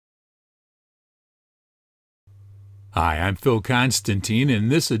Hi, I'm 𝗃𝗃, and in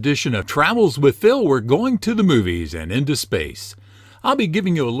this edition of Travels with Phil, we're going to the movies and into space. I'll be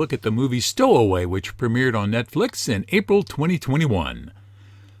giving you a look at the movie Stowaway, which premiered on Netflix in April 2021.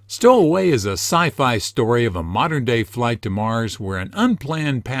 Stowaway is a sci-fi story of a modern-day flight to Mars where an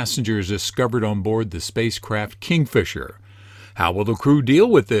unplanned passenger is discovered on board the spacecraft Kingfisher. How will the crew deal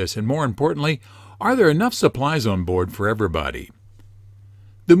with this? And more importantly, are there enough supplies on board for everybody?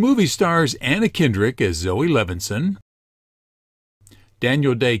 The movie stars Anna Kendrick as Zoe Levenson,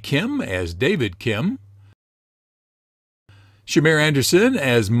 Daniel Dae Kim as David Kim, Shamier Anderson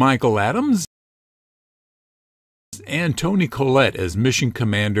as Michael Adams, and Toni Collette as Mission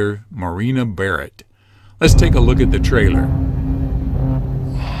Commander Marina Barnett. Let's take a look at the trailer.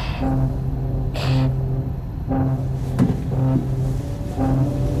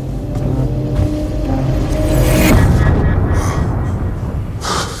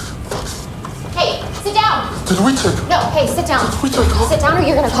 Did we take? No, hey, sit down. Did we take off? Sit down or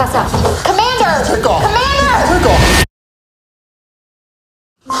you're gonna pass out. Commander! Take off. Commander! Take off.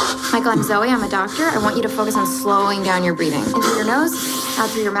 Michael, I'm Zoe. I'm a doctor. I want you to focus on slowing down your breathing. In through your nose, out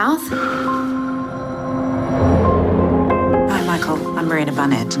through your mouth. Hi, Michael. I'm Marina,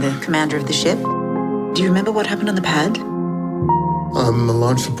 the commander of the ship. Do you remember what happened on the pad? I'm a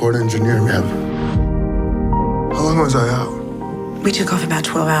launch support engineer, ma'am. How long was I out? We took off about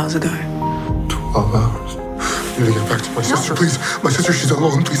 12 hours ago. 12 hours. I need to get back to my sister, please. My sister, she's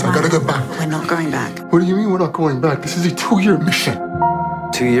alone, please. I gotta get back. We're not going back. What do you mean we're not going back? This is a 2-year mission.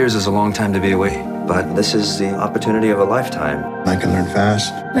 2 years is a long time to be away, but this is the opportunity of a lifetime. I can learn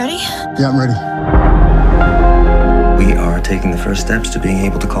fast. Ready? Yeah, I'm ready. We are taking the first steps to being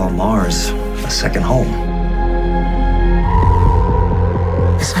able to call Mars a second home.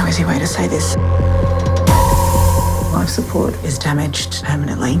 There's no easy way to say this. Life support is damaged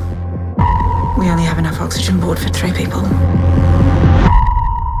permanently. We only have enough oxygen aboard for 3 people.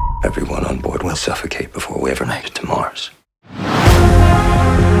 Everyone on board will suffocate before we ever make it to Mars.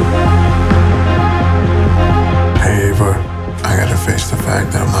 Hey, Ava, I gotta face the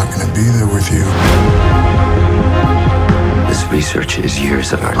fact that I'm not gonna be there with you. This research is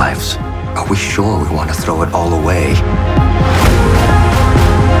years of our lives. Are we sure we want to throw it all away?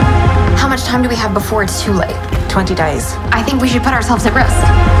 How much time do we have before it's too late? 20 days. I think we should put ourselves at risk.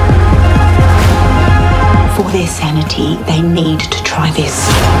 For their sanity, they need to try this.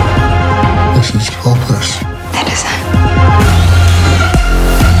 This is hopeless. That is it.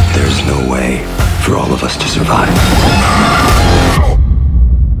 There's no way for all of us to survive.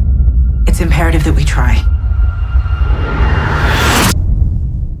 It's imperative that we try.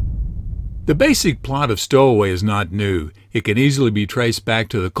 The basic plot of Stowaway is not new. It can easily be traced back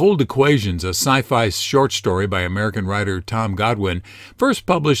to The Cold Equations, a sci-fi short story by American writer Tom Godwin, first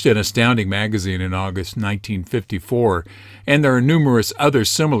published in Astounding magazine in August 1954, and there are numerous other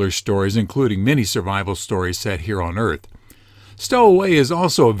similar stories, including many survival stories set here on Earth. Stowaway is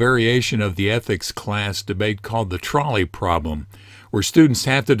also a variation of the ethics class debate called the trolley problem, where students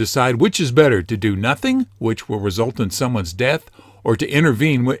have to decide which is better, to do nothing, which will result in someone's death, or to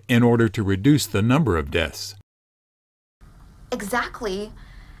intervene in order to reduce the number of deaths. Exactly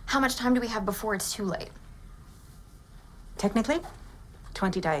how much time do we have before it's too late? Technically,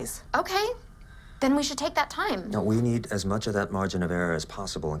 20 days. Okay, then we should take that time. No, we need as much of that margin of error as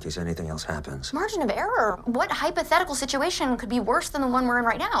possible in case anything else happens. Margin of error? What hypothetical situation could be worse than the one we're in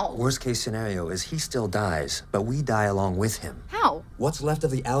right now? Worst case scenario is he still dies, but we die along with him. How? What's left of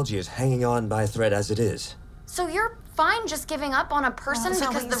the algae is hanging on by a thread as it is. So you're fine just giving up on a person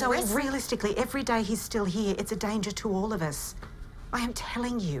because the risk... Realistically, every day he's still here, it's a danger to all of us. I am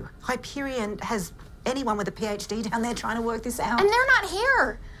telling you, Hyperion has anyone with a PhD down there trying to work this out. And they're not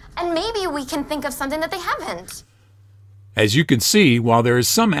here. And maybe we can think of something that they haven't. As you can see, while there is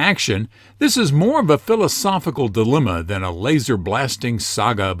some action, this is more of a philosophical dilemma than a laser-blasting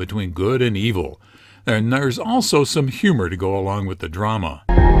saga between good and evil. And there's also some humor to go along with the drama.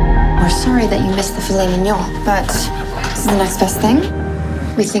 We're sorry that you missed the filet mignon, but this is the next best thing.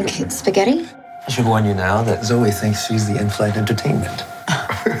 We think it's spaghetti. I should warn you now that Zoe thinks she's the in-flight entertainment.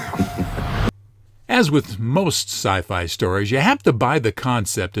 As with most sci-fi stories, you have to buy the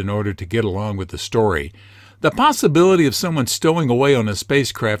concept in order to get along with the story. The possibility of someone stowing away on a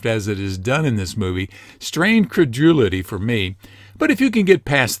spacecraft as it is done in this movie strained credulity for me, but if you can get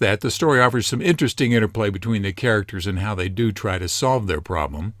past that, the story offers some interesting interplay between the characters and how they do try to solve their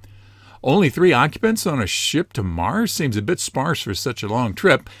problem. Only 3 occupants on a ship to Mars seems a bit sparse for such a long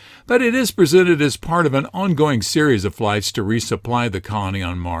trip, but it is presented as part of an ongoing series of flights to resupply the colony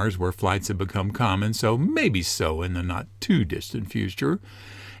on Mars, where flights have become common, so maybe so in the not-too-distant future.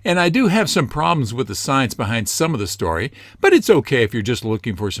 And I do have some problems with the science behind some of the story, but it's okay if you're just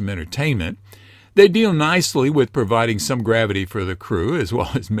looking for some entertainment. They deal nicely with providing some gravity for the crew, as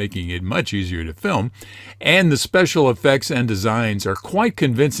well as making it much easier to film. And the special effects and designs are quite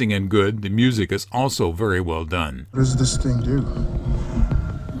convincing and good. The music is also very well done. What does this thing do?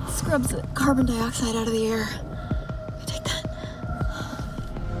 It scrubs the carbon dioxide out of the air. Take that.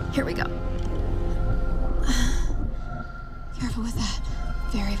 Here we go. Careful with that.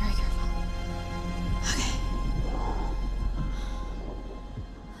 Very, very careful. Okay.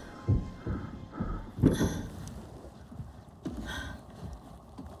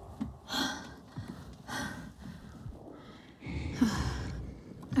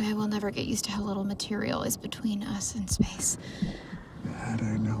 I will never get used to how little material is between us and space. That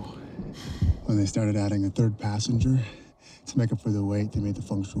I know. When they started adding a third passenger, to make up for the weight, they made the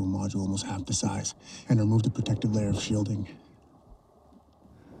functional module almost half the size and removed the protective layer of shielding.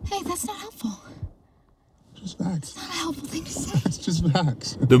 Hey, that's not helpful. Just facts. It's not a helpful thing to say. It's just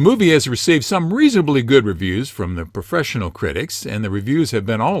facts. The movie has received some reasonably good reviews from the professional critics, and the reviews have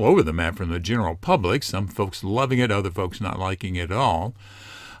been all over the map from the general public, some folks loving it, other folks not liking it at all.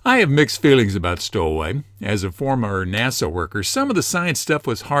 I have mixed feelings about Stowaway. As a former NASA worker, some of the science stuff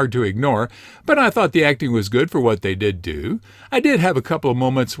was hard to ignore, but I thought the acting was good for what they did do. I did have a couple of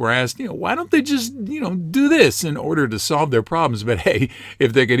moments where I asked, why don't they just, do this in order to solve their problems? But hey,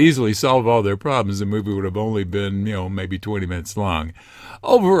 if they could easily solve all their problems, the movie would have only been, maybe 20 minutes long.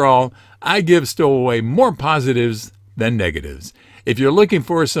 Overall, I give Stowaway more positives than negatives. If you're looking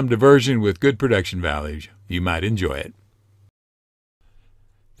for some diversion with good production values, you might enjoy it.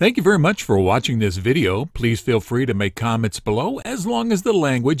 Thank you very much for watching this video. Please feel free to make comments below as long as the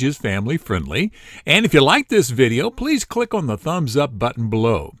language is family friendly. And if you like this video, please click on the thumbs up button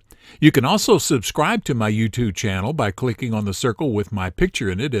below. You can also subscribe to my YouTube channel by clicking on the circle with my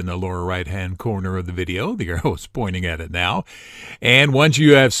picture in it in the lower right hand corner of the video. The arrow is pointing at it now. And once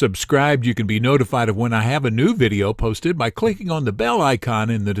you have subscribed, you can be notified of when I have a new video posted by clicking on the bell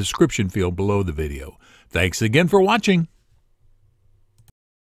icon in the description field below the video. Thanks again for watching.